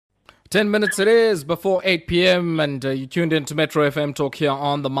10 minutes it is before 8 p.m. and you tuned in to Metro FM Talk here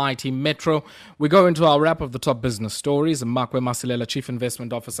on the Mighty Metro. We go into our wrap of the top business stories. Makwe Masilela, Chief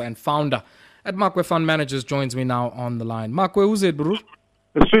Investment Officer and Founder at Makwe Fund Managers, joins me now on the line. Makwe, who's it, bro?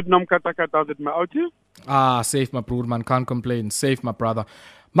 Sweet nom kata it my out. Safe, my bro, man. Can't complain. Safe, my brother.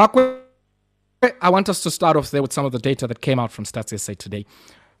 Makwe, I want us to start off there with some of the data that came out from Stats SA today.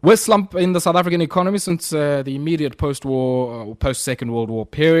 We're slump in the South African economy since the immediate post-war, post-Second World War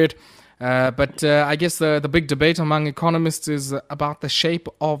period. But I guess the big debate among economists is about the shape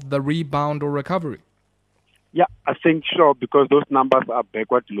of the rebound or recovery. Yeah, I think sure, because those numbers are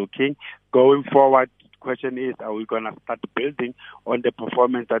backward looking. Going forward, the question is, are we going to start building on the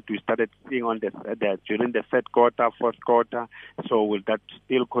performance that we started seeing on during the third quarter, fourth quarter? So will that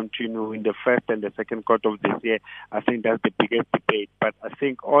still continue in the first and the second quarter of this year? I think that's the biggest debate. But I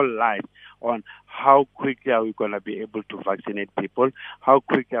think all lies on how quickly are we going to be able to vaccinate people? How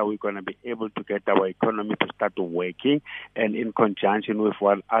quickly are we going to be able to get our economy to start working? And in conjunction with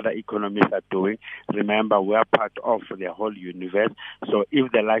what other economies are doing, remember, we are part of the whole universe. So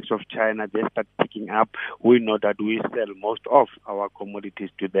if the likes of China, they start picking up, we know that we sell most of our commodities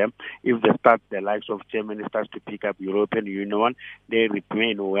to them. If the likes of Germany starts to pick up European Union, they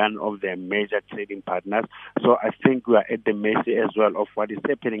remain one of their major trading partners. So I think we are at the mercy as well of what is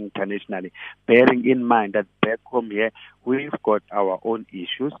happening internationally. Bearing in mind that back home here, we've got our own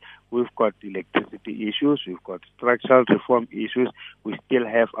issues. We've got electricity issues. We've got structural reform issues. We still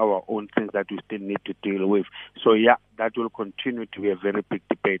have our own things that we still need to deal with. So, yeah, that will continue to be a very big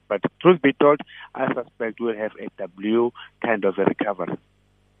debate. But truth be told, I suspect we'll have a W kind of a recovery.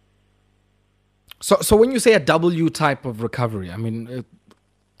 So when you say a W type of recovery, I mean,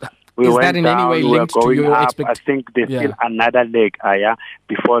 is that in any way linked to your expectations? I think there's still another leg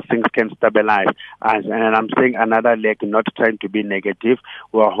before things can stabilize. And I'm saying another leg, not trying to be negative.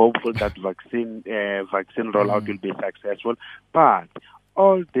 We are hopeful that vaccine rollout will be successful. But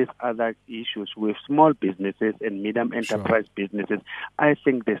all these other issues with small businesses and medium enterprise businesses, I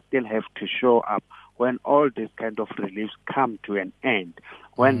think they still have to show up when all these kind of reliefs come to an end.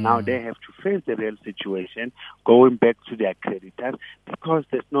 When now they have to face the real situation, going back to their creditors, because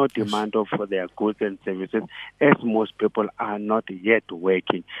there's no demand for their goods and services, as most people are not yet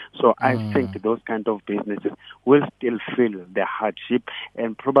working. So I think those kind of businesses will still feel the hardship,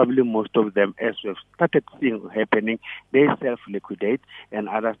 and probably most of them, as we've started seeing happening, they self-liquidate and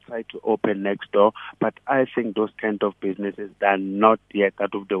others try to open next door. But I think those kind of businesses are not yet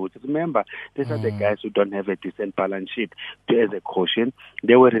out of the woods. Remember, these are the guys who don't have a decent balance sheet as a caution.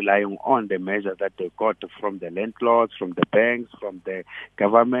 They were relying on the measures that they got from the landlords, from the banks, from the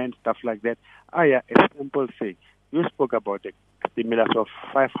government, stuff like that. A simple thing. You spoke about a stimulus of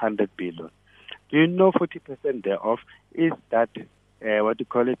 500 billion. Do you know 40% thereof is that,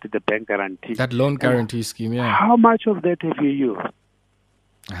 the bank guarantee? That loan guarantee scheme, yeah. How much of that have you used?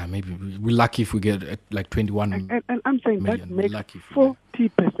 Maybe we're lucky if we get like 21 and I'm saying million. That makes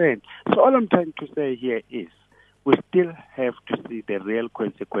 40%. So all I'm trying to say here is we still have to see the real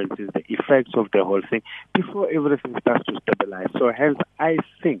consequences, the effects of the whole thing before everything starts to stabilize. So hence, I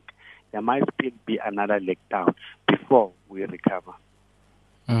think there might still be another leg down before we recover.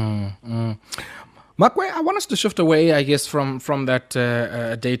 Makwe, I want us to shift away, I guess, from that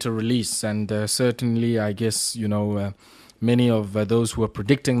data release. And certainly, I guess, many of those who are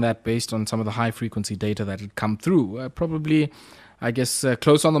predicting that based on some of the high-frequency data that had come through probably, I guess,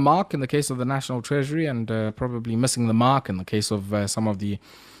 close on the mark in the case of the National Treasury and probably missing the mark in the case of some of the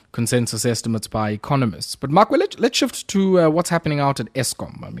consensus estimates by economists. But Makwe, let's shift to what's happening out at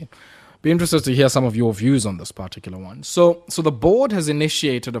Eskom. I mean, be interested to hear some of your views on this particular one. So the board has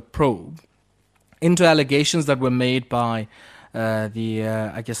initiated a probe into allegations that were made by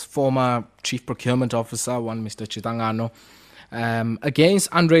the former chief procurement officer, one Mr. Chitangano, against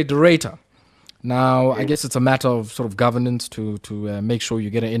André de Ruyter. Now, I guess it's a matter of sort of governance to make sure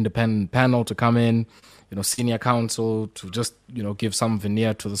you get an independent panel to come in, senior counsel to just, give some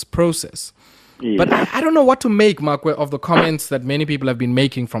veneer to this process. Yeah. But I don't know what to make, Makwe, of the comments that many people have been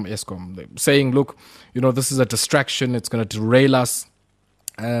making from Eskom. They're saying, look, this is a distraction. It's going to derail us,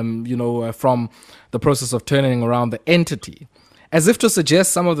 from the process of turning around the entity. As if to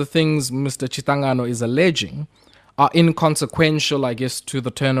suggest some of the things Mr. Chitangano is alleging are inconsequential, I guess, to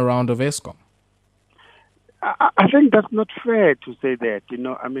the turnaround of Eskom. I think that's not fair to say that.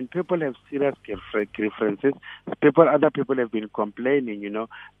 I mean, people have serious grievances. Other people have been complaining,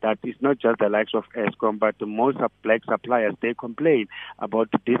 that it's not just the likes of Eskom, but most of black suppliers, they complain about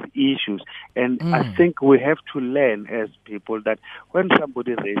these issues. And I think we have to learn as people that when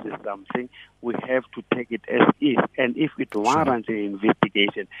somebody raises something, we have to take it as is. And if it warrants an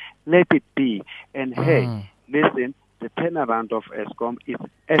investigation, let it be. And hey, listen, the turnaround of Eskom is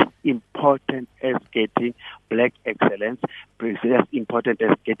as important as getting black excellence, as important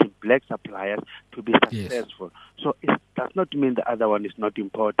as getting black suppliers to be successful. Yes. So it does not mean the other one is not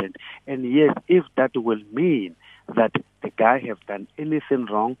important. And yes, if that will mean that the guy has done anything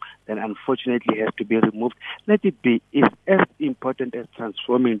wrong, then unfortunately he has to be removed. Let it be. It's as important as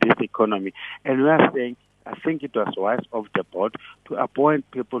transforming this economy. And we are saying, I think it was wise of the board to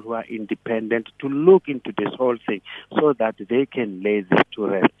appoint people who are independent to look into this whole thing so that they can lay this to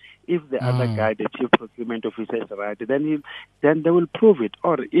rest. If the other guy, the chief procurement officer, is right, then they will prove it.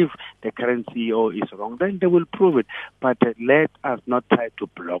 Or if the current CEO is wrong, then they will prove it. But let us not try to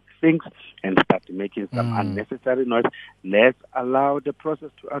block things and start making some unnecessary noise. Let's allow the process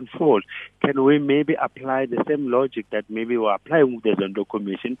to unfold. Can we maybe apply the same logic that maybe we're applying with the Zondo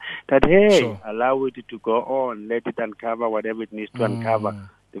Commission, that, hey, allow it to go on, let it uncover whatever it needs to uncover.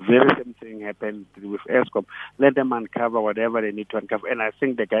 The very same thing happened with Eskom. Let them uncover whatever they need to uncover. And I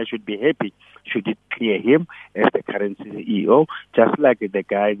think the guy should be happy. Should it clear him as the current CEO, just like the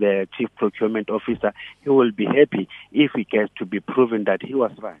guy, the chief procurement officer, he will be happy if he gets to be proven that he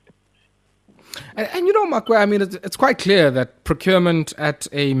was right. And Makwe, I mean, it's quite clear that procurement at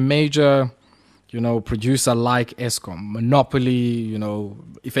a major producer like Eskom, monopoly,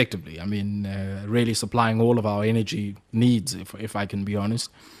 effectively, I mean, really supplying all of our energy needs, if I can be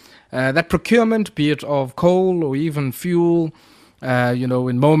honest. That procurement, be it of coal or even fuel,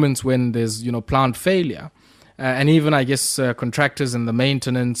 in moments when there's, plant failure, and even, I guess, contractors in the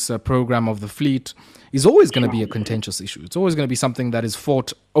maintenance program of the fleet, is always going to be a contentious issue. It's always going to be something that is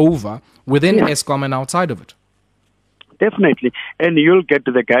fought over within Eskom and outside of it. Definitely. And you'll get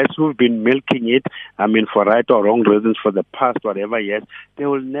to the guys who've been milking it, I mean, for right or wrong reasons for the past whatever years. They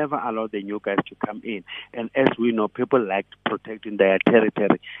will never allow the new guys to come in. And as we know, people like protecting their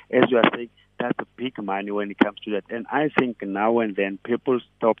territory. As you are saying, that's big money when it comes to that. And I think now and then people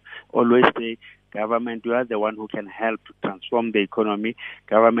stop, always say, government, you are the one who can help to transform the economy.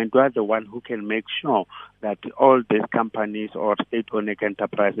 Government, you are the one who can make sure that all these companies or state-owned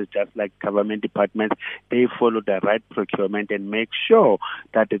enterprises, just like government departments, they follow the right procurement and make sure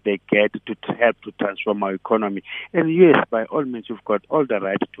that they get to help to transform our economy. And yes, by all means, you've got all the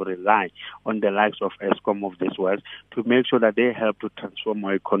right to rely on the likes of Eskom of this world to make sure that they help to transform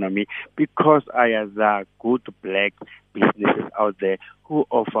our economy, because there are good black businesses out there who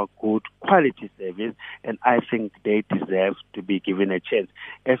offer good quality service, and I think they deserve to be given a chance.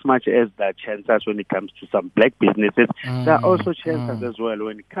 As much as there are chances when it comes to some black businesses, there are also chances as well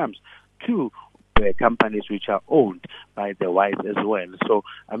when it comes to companies which are owned by the whites as well. So,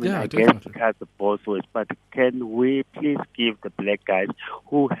 I mean, I guess it cuts both ways, but can we please give the black guys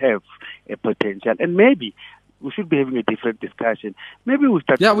who have a potential, and maybe we should be having a different discussion. Maybe we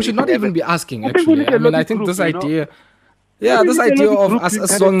start. Yeah, we should not even be asking, actually. I mean, I think this idea... Yeah, this idea of us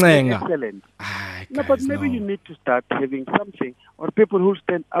excellent. No, but maybe you need to start having something, or people who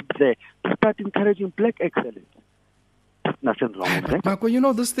stand up there to start encouraging black excellence. There's nothing wrong with that.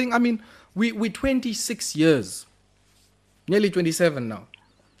 Makwe, this thing, I mean, we're 26 years, nearly 27 now.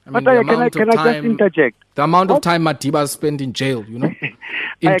 I mean, can I just interject? The amount of time Madiba spent in jail,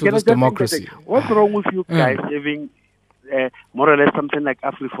 into this democracy. What's wrong with you guys having more or less something like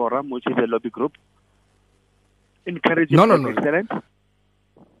AfriForum, which is a lobby group? Encouraging excellence?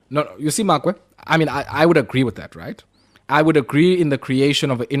 No, you see, Makwe, I mean, I would agree with that, right? I would agree in the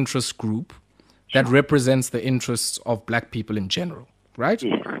creation of an interest group that represents the interests of black people in general, right?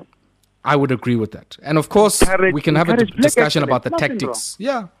 Yes. I would agree with that. And of course, we can have a discussion about the tactics.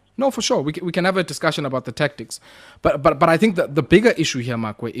 Yeah, no, for sure. We can have a discussion about the tactics. But I think that the bigger issue here,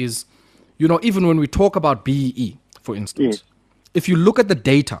 Makwe, is, even when we talk about BEE, for instance, if you look at the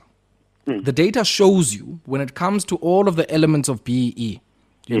data, the data shows you, when it comes to all of the elements of BEE,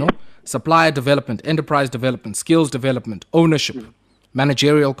 supplier development, enterprise development, skills development, ownership,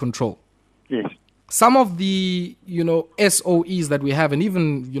 managerial control. Yes. Some of the, SOEs that we have, and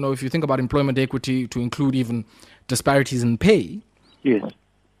even, if you think about employment equity to include even disparities in pay,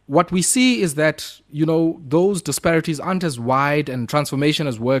 what we see is that, those disparities aren't as wide, and transformation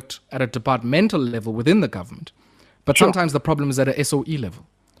has worked at a departmental level within the government. But sometimes the problem is at a SOE level.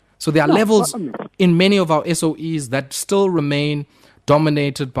 So there are levels in many of our SOEs that still remain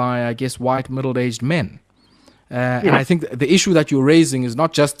dominated by, I guess, white middle-aged men. And I think the issue that you're raising is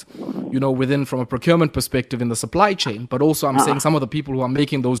not just, within from a procurement perspective in the supply chain, but also I'm saying some of the people who are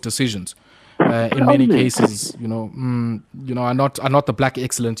making those decisions in many cases, are not the black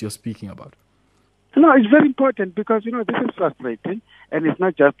excellence you're speaking about. No, it's very important because, this is frustrating, and it's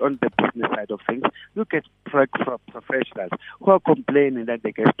not just on the business side of things. Look at professionals who are complaining that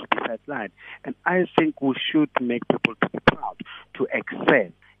they get to be sidelined. And I think we should make people to be proud, to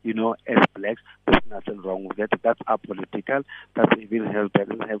excel, as blacks. There's nothing wrong with that. That's apolitical. That even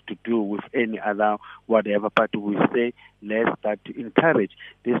doesn't have to do with any other whatever. But we say let's start to encourage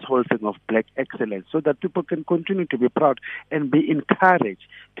this whole thing of black excellence so that people can continue to be proud and be encouraged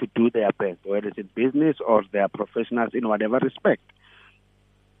to do their best, whether it's in business or they are professionals in whatever respect.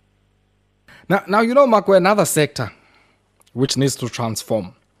 Now, Makwe, another sector which needs to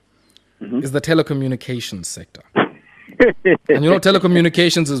transform is the telecommunications sector. And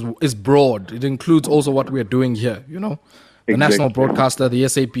telecommunications is broad. It includes also what we're doing here, the national broadcaster, the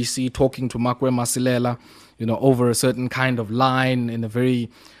SABC, talking to Makwe Masilela, over a certain kind of line in a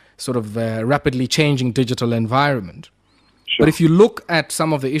very sort of rapidly changing digital environment. Sure. But if you look at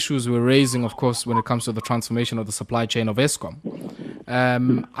some of the issues we're raising, of course, when it comes to the transformation of the supply chain of Eskom,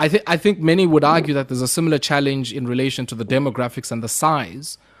 I think many would argue that there's a similar challenge in relation to the demographics and the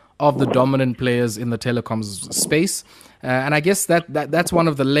size of the dominant players in the telecoms space. And I guess that's one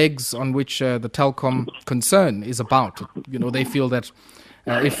of the legs on which the Telkom concern is about. They feel that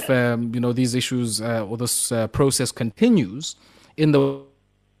if these issues or this process continues in the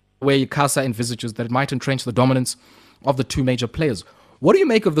way CASA envisages, that it might entrench the dominance of the two major players. What do you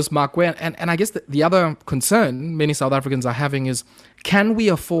make of this, Makwe? And I guess the other concern many South Africans are having is, can we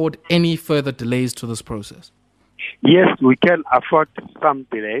afford any further delays to this process? Yes, we can afford some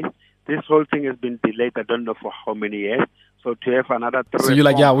delays. This whole thing has been delayed, I don't know for how many years. So to have another 3 So you're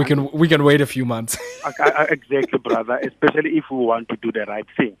like, yeah, we can wait a few months. Exactly, brother, especially if we want to do the right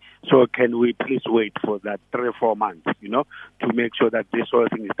thing. So can we please wait for that 3 or 4 months, to make sure that this whole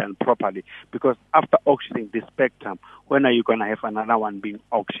thing is done properly? Because after auctioning this spectrum, when are you going to have another one being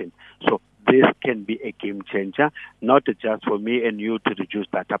auctioned? So this can be a game changer, not just for me and you to reduce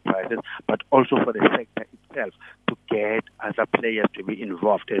data prices, but also for the sector itself to get other players to be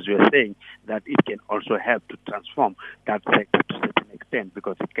involved. As you're saying, that it can also help to transform that sector to a certain extent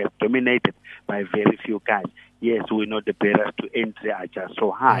because it gets dominated by very few guys. Yes, we know the barriers to entry are just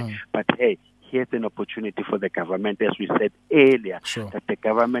so high, but hey, here's an opportunity for the government, as we said earlier, that the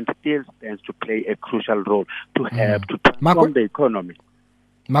government still stands to play a crucial role to help to transform the economy.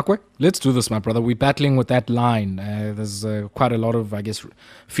 Makwe, let's do this, my brother. We're battling with that line. There's quite a lot of, I guess,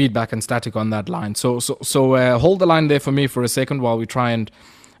 feedback and static on that line. So hold the line there for me for a second while we try and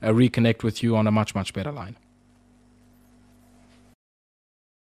reconnect with you on a much, much better line.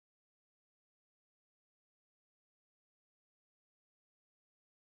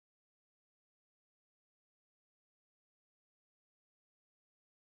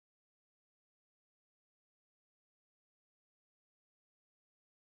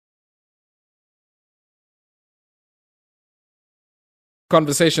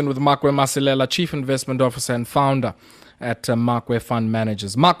 Conversation with Makwe Masilela, Chief Investment Officer and founder at Makwe Fund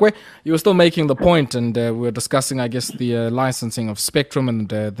Managers. Makwe, you were still making the point, and we were discussing, I guess, the licensing of spectrum and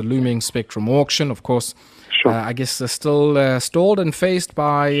the looming spectrum auction. Of course, I guess still stalled and faced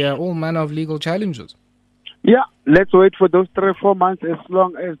by all manner of legal challenges. Yeah, let's wait for those 3 or 4 months. As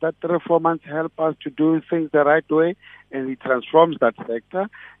long as that 3 or 4 months help us to do things the right way and it transforms that sector,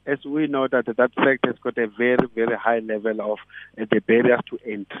 as we know that sector has got a very, very high level of the barriers to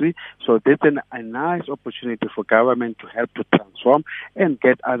entry. So there's a nice opportunity for government to help to transform and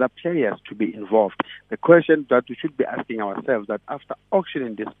get other players to be involved. The question that we should be asking ourselves that after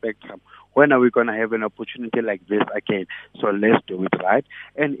auctioning this spectrum, when are we going to have an opportunity like this again? So let's do it right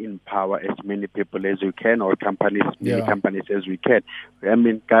and empower as many people as we can, or many companies as we can. I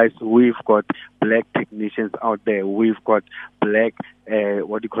mean, guys, we've got black technicians out there. We've got black,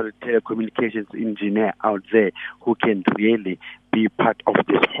 telecommunications engineer out there who can really be part of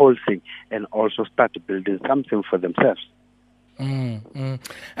this whole thing and also start building something for themselves. And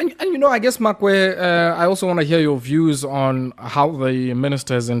I guess, Makwe, I also want to hear your views on how the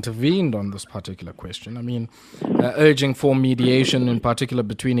minister has intervened on this particular question. I mean, urging for mediation, in particular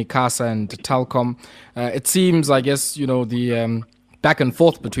between ICASA and Telkom. It seems, I guess, the back and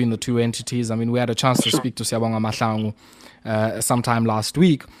forth between the two entities. I mean, we had a chance to speak to Siyabonga Mahlangu sometime last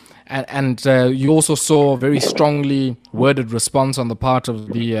week. And you also saw a very strongly worded response on the part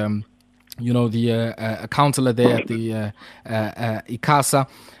of the the councillor there at the ICASA.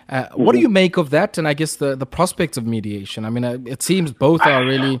 What do you make of that? And I guess the prospects of mediation. I mean, it seems both are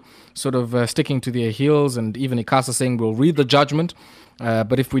really sort of sticking to their heels, and even ICASA saying we'll read the judgment,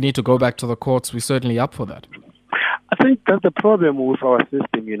 but if we need to go back to the courts, we're certainly up for that. I think that's the problem with our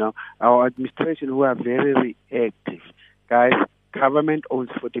system, our administration who are very reactive. Guys, government owns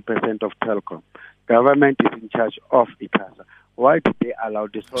 40% of Telkom. Government is in charge of ICASA. Why did they allow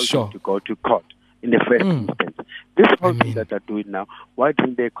this whole thing to go to court in the first instance? This whole thing that they're doing now, why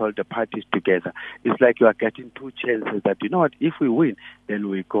didn't they call the parties together? It's like you are getting two chances that, if we win, then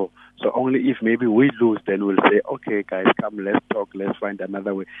we go. So only if maybe we lose, then we'll say, okay, guys, come, let's talk, let's find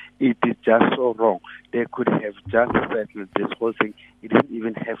another way. It is just so wrong. They could have just settled this whole thing. It didn't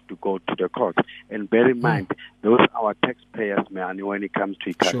even have to go to the court. And bear in mind, those are our taxpayers' money when it comes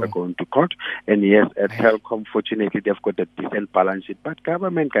to ICASA going to court. And yes, at Telkom, fortunately, they've got a decent balance sheet. But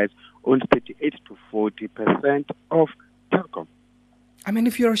government, guys, owns 38 to 40% of Telkom. I mean,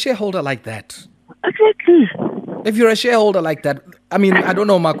 if you're a shareholder like that. Exactly. If you're a shareholder like that, I mean, I don't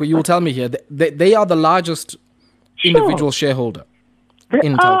know, Makwe, you'll tell me here. They are the largest individual shareholder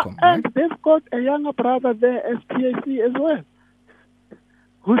in Telkom. And they've got a younger brother there, SPAC as well,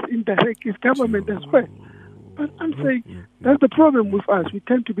 who's in the government as well. But I'm saying that's the problem with us. We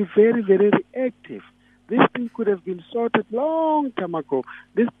tend to be very, very reactive. This thing could have been sorted long time ago.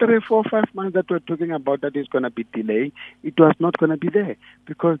 This 3, 4, 5 months that we're talking about that is going to be delayed, it was not going to be there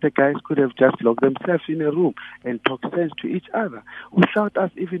because the guys could have just locked themselves in a room and talked sense to each other without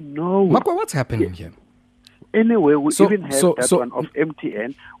us even knowing. Makwe, what's happening here? Anyway, we even have that one of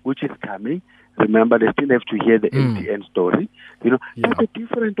MTN, which is coming. Remember, they still have to hear the MTN story. That's a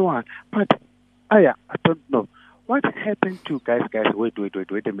different one. But, I don't know. What happened to guys? Wait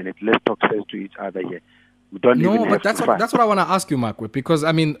a minute. Let's talk sense to each other here. We don't even have that's what I want to ask you, Makwe, because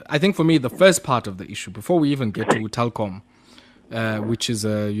I mean, I think for me the first part of the issue, before we even get to Telkom, which is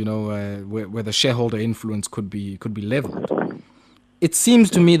where the shareholder influence could be leveled, it seems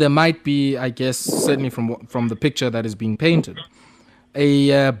to me there might be, I guess, certainly from the picture that is being painted,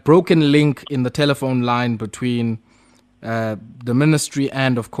 a broken link in the telephone line between the ministry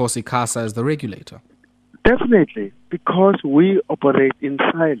and, of course, ICASA as the regulator. Definitely, because we operate in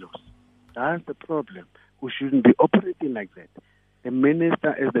silos. That's the problem. We shouldn't be operating like that. The minister,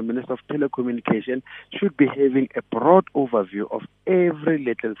 as the Minister of Telecommunication, should be having a broad overview of every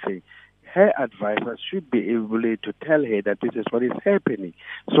little thing. Her advisors should be able to tell her that this is what is happening.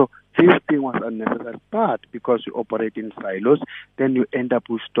 So this thing was unnecessary, but because you operate in silos, then you end up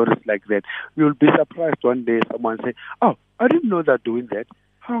with stories like that. You'll be surprised one day someone say, "Oh, I didn't know they're doing that.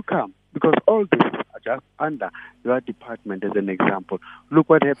 How come?" Because all this are just under your department, as an example. Look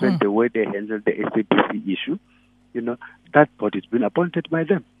what happened, the way they handled the SABC issue. That body's been appointed by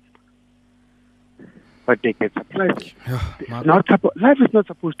them. But they get surprised. Life is not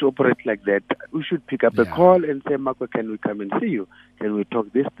supposed to operate like that. We should pick up a call and say, Makwe, can we come and see you? Can we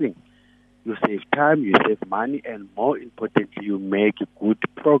talk this thing? You save time, you save money, and more importantly, you make good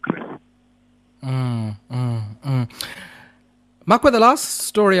progress. Makwe, the last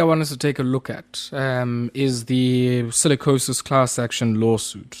story I want us to take a look at is the silicosis class action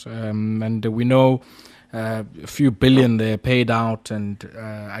lawsuit. And we know a few billion there paid out, and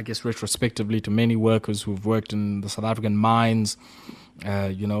I guess retrospectively to many workers who've worked in the South African mines,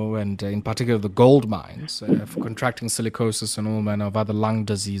 and in particular the gold mines, for contracting silicosis and all manner of other lung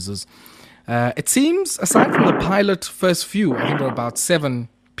diseases. It seems, aside from the pilot first few, I think there are about 7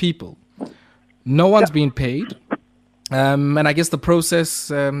 people, no one's been paid. And I guess the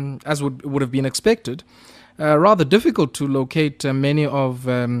process, as would have been expected, rather difficult to locate many of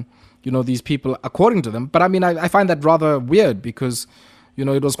these people according to them. But I mean, I find that rather weird because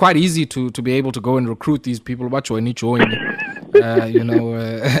it was quite easy to be able to go and recruit these people. Through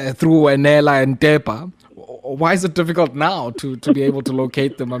Enela and Tepa. Why is it difficult now to be able to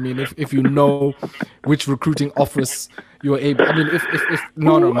locate them? I mean, if you know which recruiting office you're able. I mean,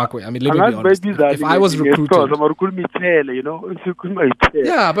 Makwe. I mean, let me be honest. If I was recruited,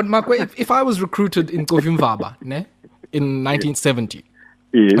 yeah, but Makwe, if I was recruited in Kovimvaba, in 1970,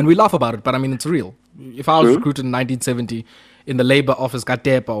 and we laugh about it, but I mean, it's real. If I was recruited in 1970 in the labor office,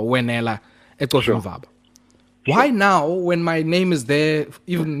 Katepa or Wenela, at Kovimvaba, why now, when my name is there,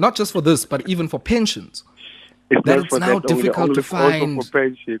 even not just for this, but even for pensions? It's now difficult to find.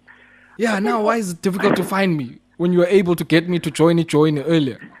 Yeah, now why is it difficult to find me when you were able to get me to join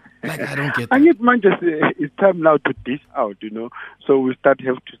earlier? Like, I don't get that. I need man just it's time now to dish out, So we have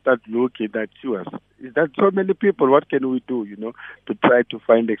to start looking at us. Is that so many people? What can we do, to try to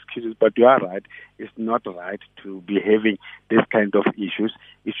find excuses? But you are right. It's not right to be having this kind of issues.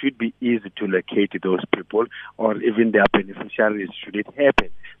 it should be easy to locate those people or even their beneficiaries should it happen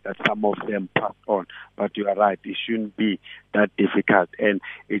that some of them pass on. But you are right, it shouldn't be that difficult, and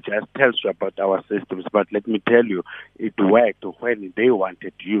it just tells you about our systems. But let me tell you, it worked when they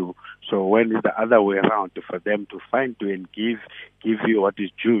wanted you. So when it's the other way around, for them to find you and give you what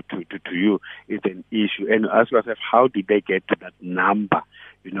is due to you is an issue. And ask yourself, how did they get to that number?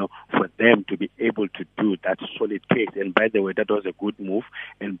 For them to be able to do that solid case. And by the way, that was a good move,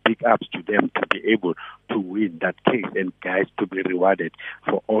 and big ups to them to be able to win that case, and guys to be rewarded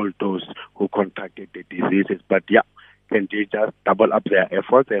for all those who contracted the diseases. But yeah, can they just double up their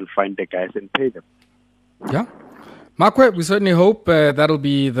efforts and find the guys and pay them? Yeah. Makwe, we certainly hope that'll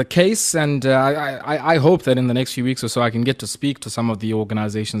be the case, and I hope that in the next few weeks or so I can get to speak to some of the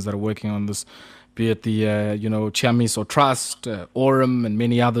organizations that are working on this, be it the Chiamis or Trust, Aurum, and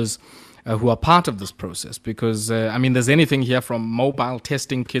many others who are part of this process. Because there's anything here from mobile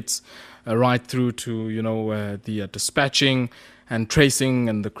testing kits right through to the dispatching and tracing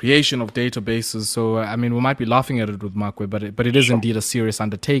and the creation of databases. So we might be laughing at it with Makwe, but it is indeed a serious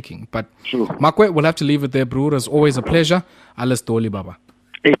undertaking. But Sure. Makwe, we'll have to leave it there, Broer. It's always a pleasure. Alles Doli Baba.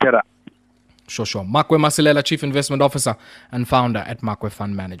 Etera. Sure. Makwe Masilela, Chief Investment Officer and founder at Makwe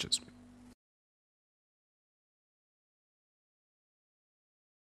Fund Managers.